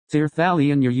Dear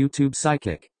Thalian, your YouTube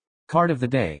psychic. Card of the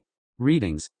day.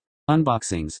 Readings.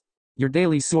 Unboxings. Your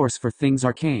daily source for things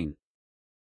arcane.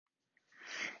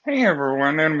 Hey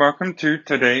everyone, and welcome to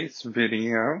today's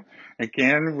video.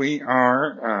 Again, we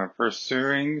are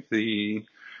pursuing the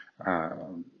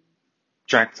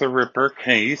Jack the Ripper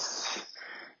case.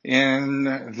 In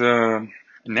the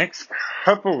next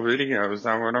couple videos,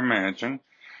 I would imagine,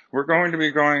 we're going to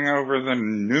be going over the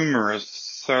numerous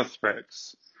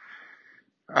suspects.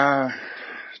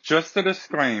 Just a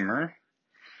disclaimer,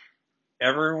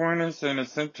 everyone is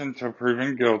innocent until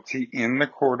proven guilty in the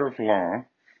court of law.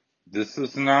 This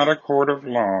is not a court of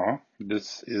law.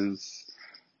 This is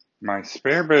my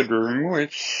spare bedroom,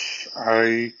 which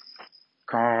I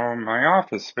call my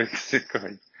office,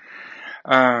 basically.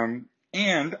 And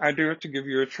I do have to give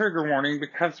you a trigger warning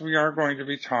because we are going to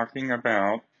be talking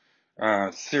about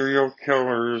serial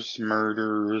killers,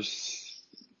 murders,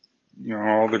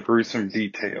 all the gruesome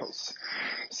details.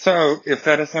 So, if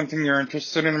that is something you're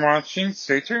interested in watching,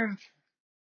 stay tuned.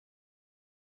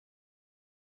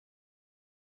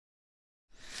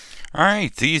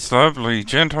 Alright, these lovely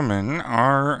gentlemen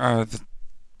are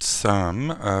some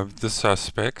of the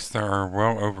suspects. There are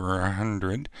well over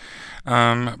 100.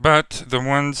 But the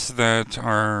ones that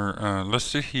are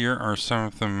listed here are some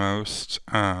of the most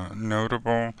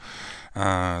notable,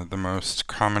 the most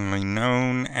commonly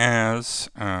known as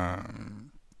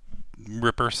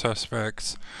Ripper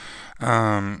suspects.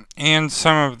 And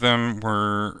some of them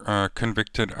were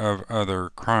convicted of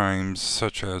other crimes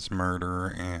such as murder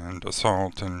and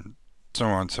assault and so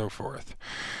on and so forth.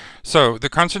 So, the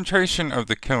concentration of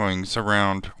the killings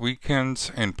around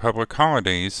weekends and public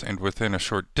holidays and within a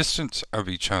short distance of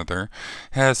each other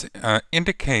has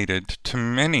indicated to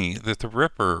many that the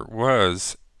Ripper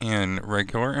was in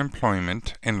regular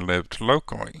employment and lived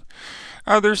locally.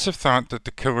 Others have thought that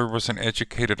the killer was an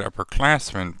educated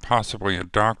upperclassman, possibly a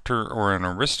doctor or an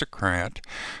aristocrat,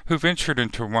 who ventured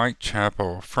into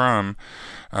Whitechapel from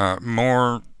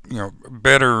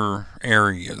better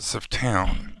areas of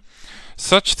town.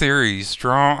 Such theories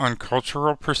draw on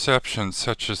cultural perceptions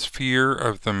such as fear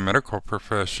of the medical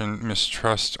profession,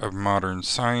 mistrust of modern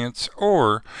science,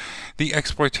 or the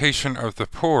exploitation of the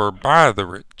poor by the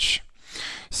rich.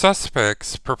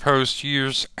 Suspects proposed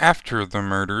years after the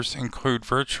murders include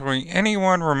virtually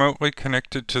anyone remotely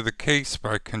connected to the case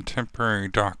by contemporary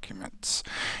documents,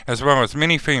 as well as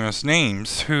many famous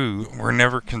names who were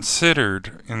never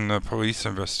considered in the police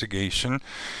investigation,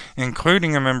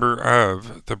 including a member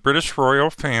of the British royal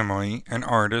family, an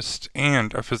artist,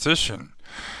 and a physician.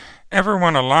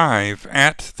 Everyone alive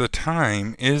at the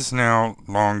time is now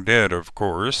long dead, of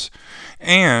course,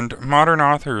 and modern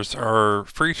authors are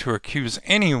free to accuse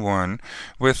anyone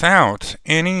without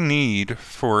any need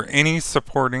for any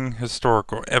supporting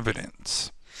historical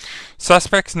evidence.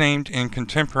 Suspects named in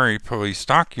contemporary police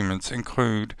documents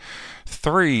include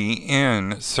 3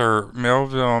 in Sir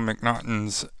Melville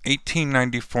Macnaghten's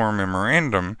 1894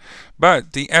 memorandum,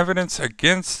 but the evidence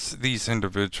against these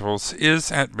individuals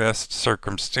is at best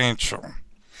circumstantial.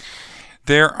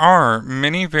 There are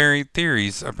many varied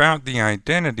theories about the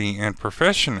identity and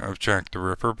profession of Jack the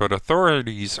Ripper, but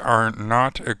authorities are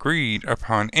not agreed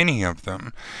upon any of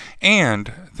them,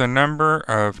 and the number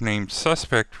of named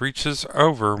suspects reaches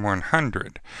over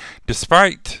 100.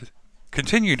 Despite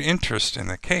continued interest in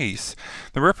the case,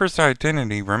 the Ripper's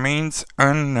identity remains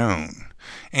unknown,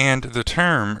 and the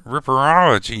term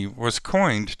Ripperology was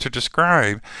coined to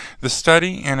describe the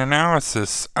study and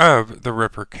analysis of the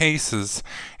Ripper cases,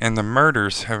 and the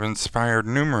murders have inspired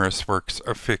numerous works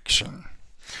of fiction.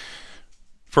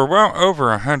 For well over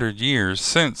 100 years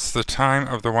since the time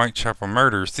of the Whitechapel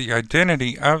murders, the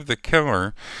identity of the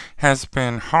killer has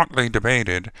been hotly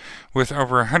debated, with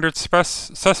over 100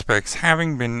 suspects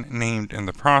having been named in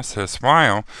the process.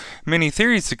 While many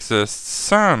theories exist,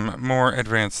 some more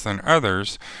advanced than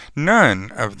others, none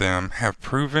of them have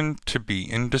proven to be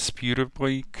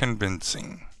indisputably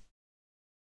convincing.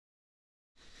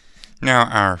 Now,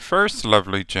 our first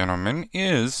lovely gentleman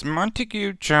is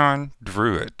Montague John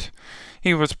Druitt.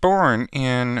 He was born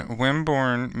in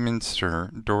Wimborne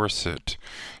Minster, Dorset.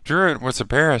 Druitt was a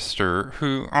barrister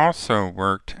who also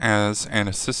worked as an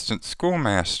assistant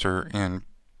schoolmaster in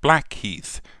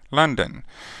Blackheath, London,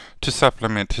 to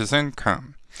supplement his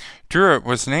income. Druitt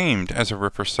was named as a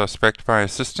Ripper suspect by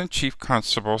Assistant Chief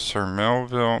Constable Sir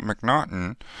Melville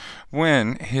Macnaghten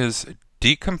when his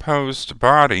decomposed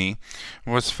body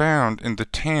was found in the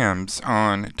Thames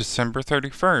on December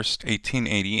 31st,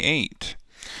 1888.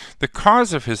 The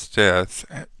cause of his death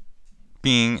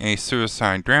being a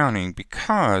suicide drowning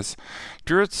because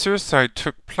Druitt's suicide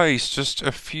took place just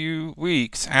a few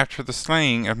weeks after the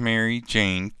slaying of Mary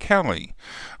Jane Kelly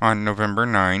on November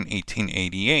 9,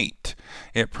 1888.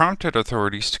 It prompted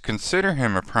authorities to consider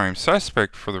him a prime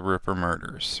suspect for the Ripper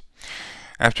murders.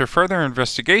 After further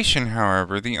investigation,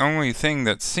 however, the only thing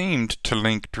that seemed to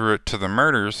link Druitt to the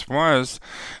murders was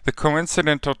the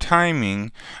coincidental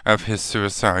timing of his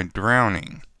suicide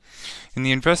drowning. In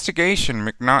the investigation,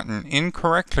 McNaughton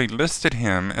incorrectly listed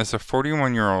him as a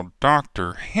 41-year-old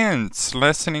doctor, hence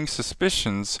lessening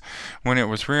suspicions when it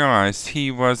was realized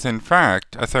he was in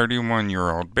fact a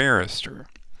 31-year-old barrister.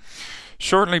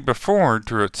 Shortly before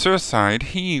Druitt's suicide,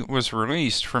 he was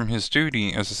released from his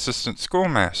duty as assistant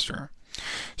schoolmaster.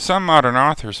 Some modern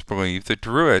authors believe that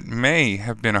Druitt may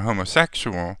have been a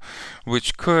homosexual,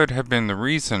 which could have been the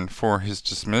reason for his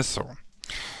dismissal.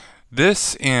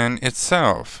 This in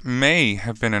itself may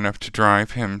have been enough to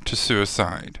drive him to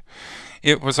suicide.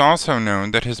 It was also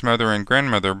known that his mother and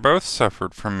grandmother both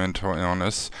suffered from mental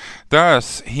illness,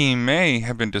 thus he may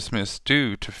have been dismissed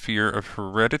due to fear of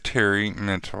hereditary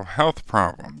mental health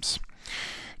problems.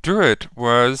 Druitt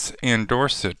was in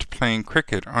Dorset playing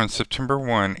cricket on September 1,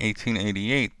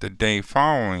 1888, the day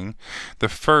following the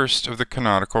first of the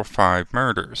canonical 5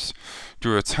 murders.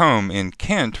 Druitt's home in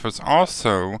Kent was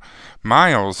also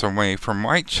miles away from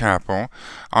Whitechapel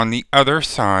on the other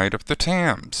side of the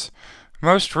Thames.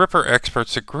 Most Ripper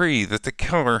experts agree that the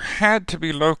killer had to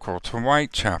be local to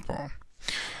Whitechapel.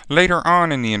 Later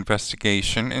on in the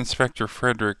investigation, Inspector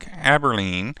Frederick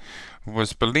Aberline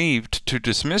was believed to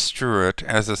dismiss Druitt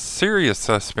as a serious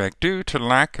suspect due to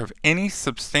lack of any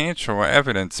substantial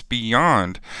evidence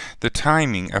beyond the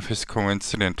timing of his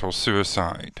coincidental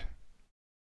suicide.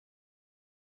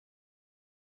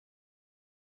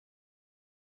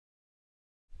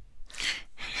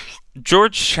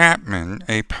 George Chapman,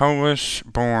 a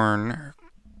Polish-born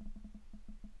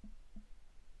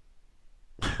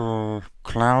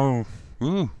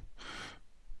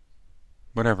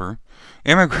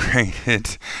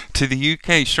immigrated to the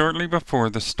UK shortly before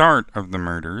the start of the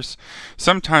murders,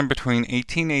 sometime between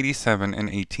 1887 and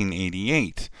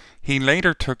 1888. He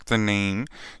later took the name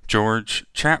George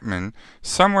Chapman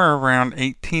somewhere around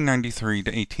 1893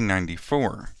 to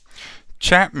 1894.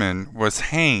 Chapman was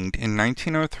hanged in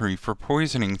 1903 for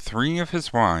poisoning 3 of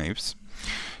his wives.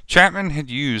 Chapman had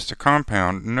used a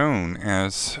compound known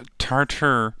as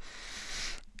tartar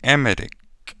emetic,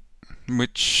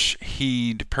 which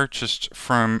he'd purchased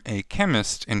from a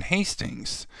chemist in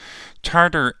Hastings.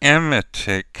 Tartar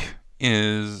emetic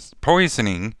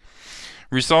poisoning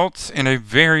results in a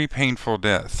very painful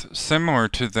death, similar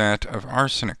to that of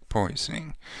arsenic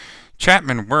poisoning.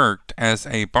 Chapman worked as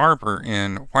a barber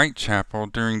in Whitechapel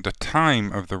during the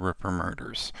time of the Ripper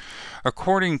murders.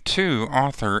 According to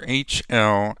author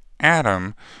H.L.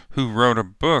 Adam, who wrote a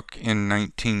book in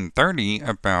 1930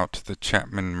 about the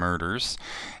Chapman murders,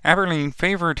 Aberline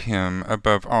favored him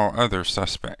above all other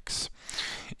suspects.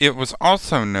 It was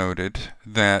also noted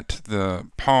that the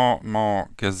Pall Mall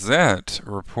Gazette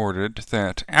reported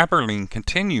that Aberline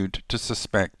continued to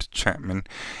suspect Chapman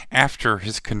after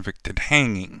his convicted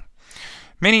hanging.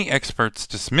 Many experts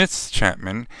dismiss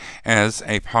Chapman as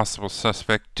a possible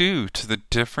suspect due to the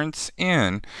difference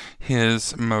in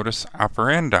his modus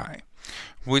operandi,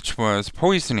 which was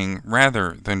poisoning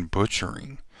rather than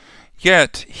butchering.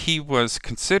 Yet he was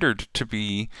considered to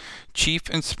be Chief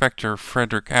Inspector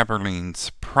Frederick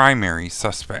Aberline's primary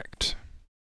suspect.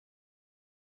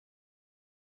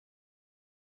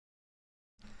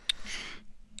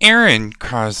 Aaron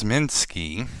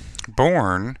Kosminski,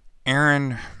 born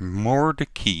Aaron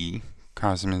Mordecai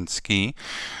Kosminski,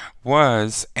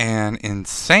 was an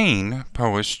insane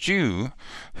Polish Jew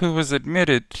who was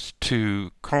admitted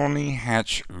to Colney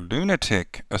Hatch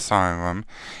Lunatic Asylum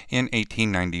in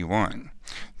 1891.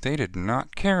 They did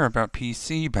not care about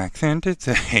PC back then, did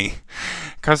they?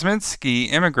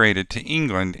 Kosminski immigrated to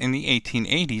England in the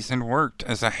 1880s and worked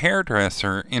as a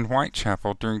hairdresser in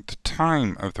Whitechapel during the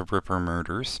time of the Ripper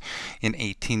murders in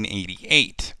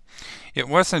 1888. It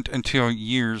wasn't until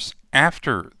years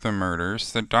after the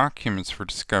murders that documents were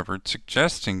discovered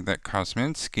suggesting that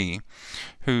Kosminski,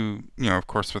 who, of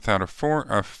course without a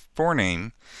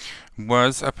forename,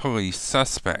 was a police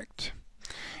suspect.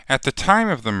 At the time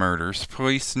of the murders,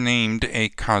 police named a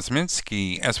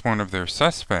Kosminski as one of their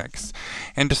suspects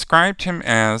and described him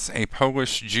as a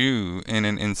Polish Jew in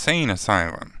an insane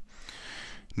asylum.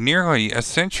 Nearly a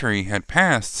century had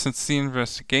passed since the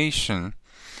investigation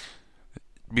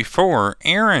before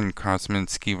Aaron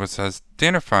Kosminski was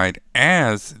identified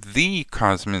as the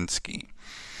Kosminski.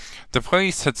 the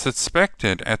police had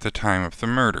suspected at the time of the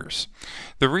murders.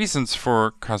 The reasons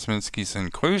for Kosminski's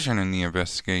inclusion in the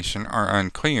investigation are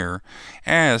unclear,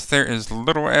 as there is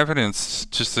little evidence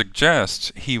to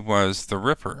suggest he was the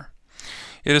Ripper.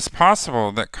 It is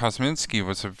possible that Kosminski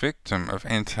was a victim of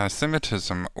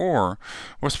anti-Semitism or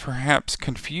was perhaps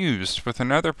confused with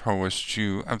another Polish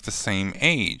Jew of the same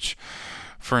age.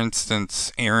 For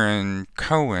instance, Aaron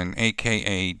Cohen,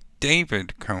 aka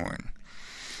David Cohen,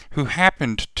 who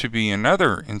happened to be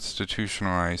another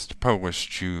institutionalized Polish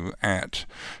Jew at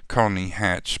Colney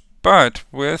Hatch, but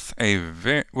with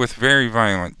very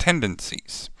violent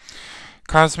tendencies.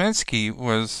 Kosminski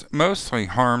was mostly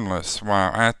harmless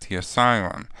while at the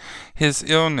asylum, his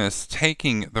illness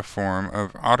taking the form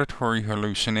of auditory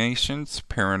hallucinations,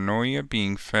 paranoia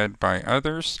being fed by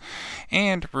others,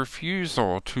 and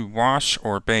refusal to wash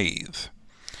or bathe.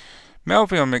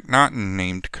 Melville McNaughton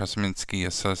named Kosminski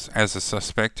as a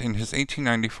suspect in his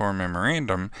 1894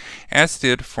 memorandum, as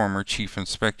did former Chief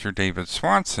Inspector David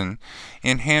Swanson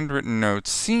in handwritten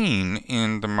notes seen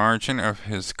in the margin of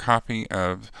his copy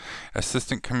of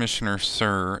Assistant Commissioner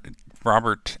Sir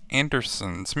Robert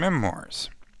Anderson's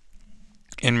memoirs.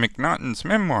 In McNaughton's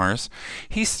memoirs,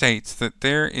 he states that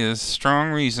there is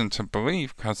strong reason to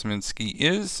believe Kosminski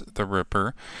is the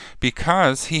Ripper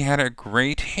because he had a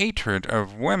great hatred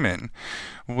of women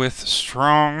with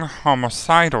strong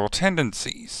homicidal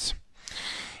tendencies.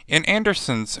 In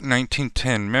Anderson's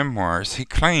 1910 memoirs, he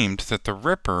claimed that the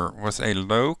Ripper was a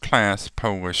low-class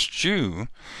Polish Jew,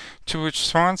 to which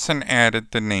Swanson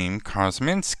added the name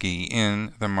Kosminski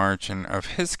in the margin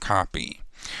of his copy.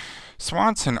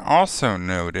 Swanson also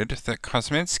noted that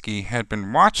Kosminski had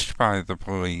been watched by the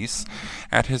police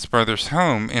at his brother's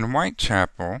home in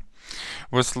Whitechapel,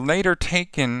 was later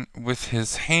taken with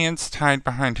his hands tied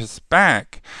behind his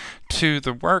back to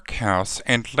the workhouse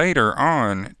and later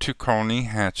on to Colney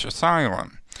Hatch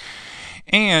Asylum,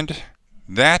 and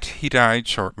that he died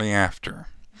shortly after.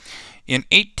 In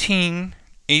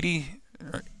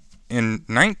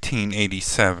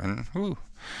 1987,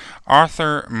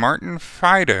 author Martin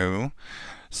Fido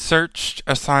searched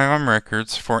asylum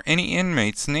records for any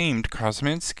inmates named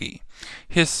Kosminski.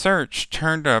 His search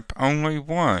turned up only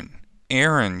one,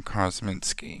 Aaron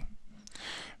Kosminski.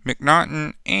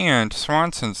 McNaughton and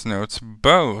Swanson's notes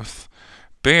both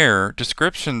bear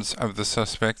descriptions of the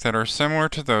suspect that are similar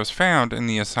to those found in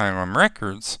the asylum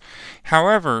records.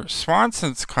 However,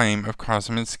 Swanson's claim of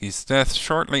Kosminski's death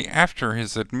shortly after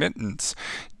his admittance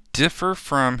differ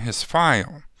from his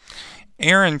file.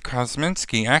 Aaron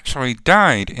Kosminski actually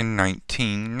died in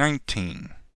 1919.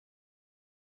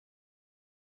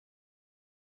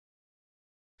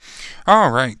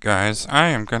 Alright guys, I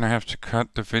am going to have to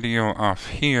cut the video off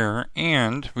here,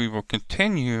 and we will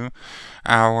continue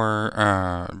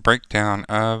our breakdown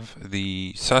of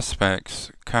the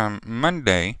suspects come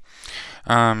Monday.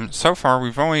 So far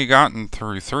we've only gotten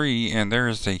through 3, and there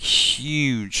is a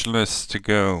huge list to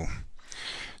go.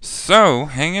 So,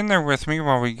 hang in there with me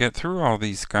while we get through all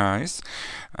these guys.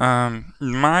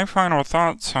 My final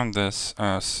thoughts on this,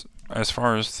 as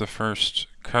far as the first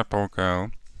couple go,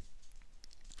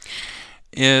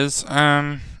 is,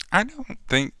 I don't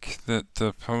think that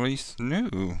the police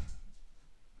knew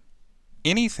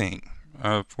anything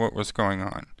of what was going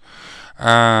on.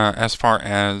 As far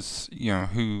as,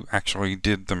 who actually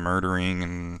did the murdering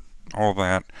and all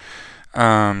that.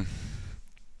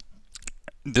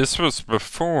 This was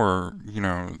before,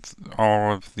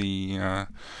 all of the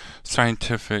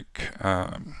scientific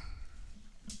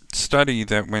study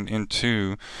that went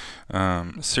into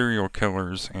serial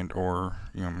killers and or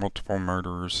multiple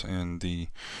murderers in the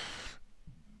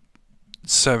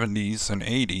 70s and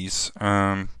 80s.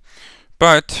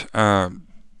 But the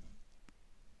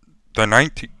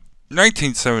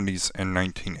 1970s and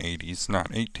 1980s, not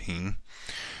 18.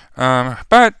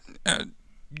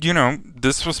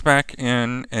 This was back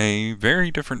in a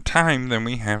very different time than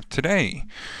we have today.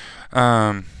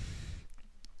 As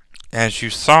you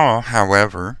saw,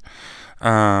 however,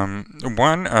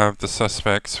 one of the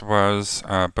suspects was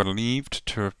believed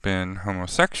to have been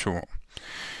homosexual.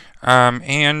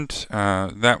 And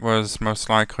that was most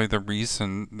likely the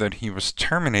reason that he was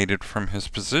terminated from his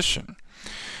position.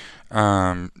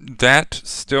 That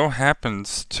still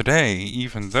happens today,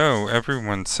 even though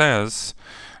everyone says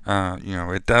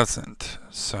it doesn't.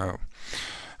 So,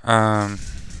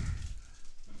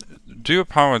 do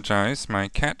apologize. My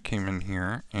cat came in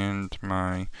here, and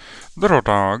my little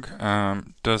dog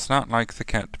does not like the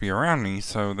cat to be around me,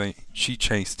 so she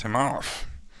chased him off.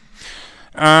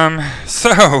 I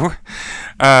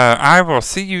will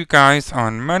see you guys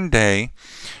on Monday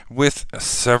with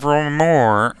several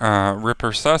more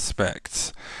Ripper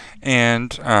suspects.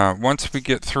 And once we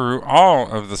get through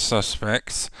all of the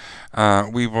suspects,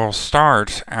 we will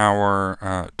start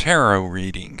our tarot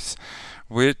readings,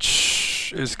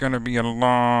 which is going to be a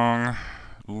long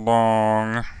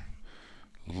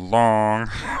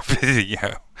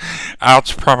video. I'll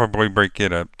probably break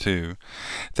it up too.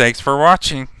 Thanks for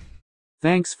watching.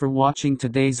 Thanks for watching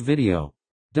today's video.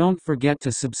 Don't forget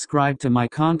to subscribe to my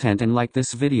content and like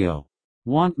this video.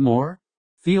 Want more?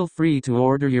 Feel free to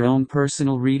order your own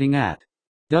personal reading at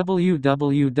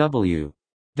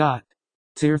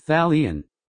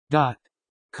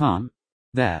www.tirthalion.com.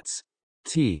 That's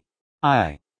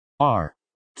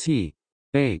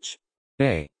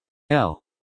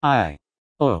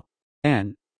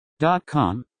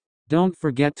TIRTHALION.com. Don't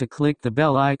forget to click the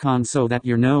bell icon so that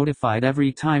you're notified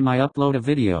every time I upload a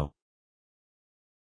video.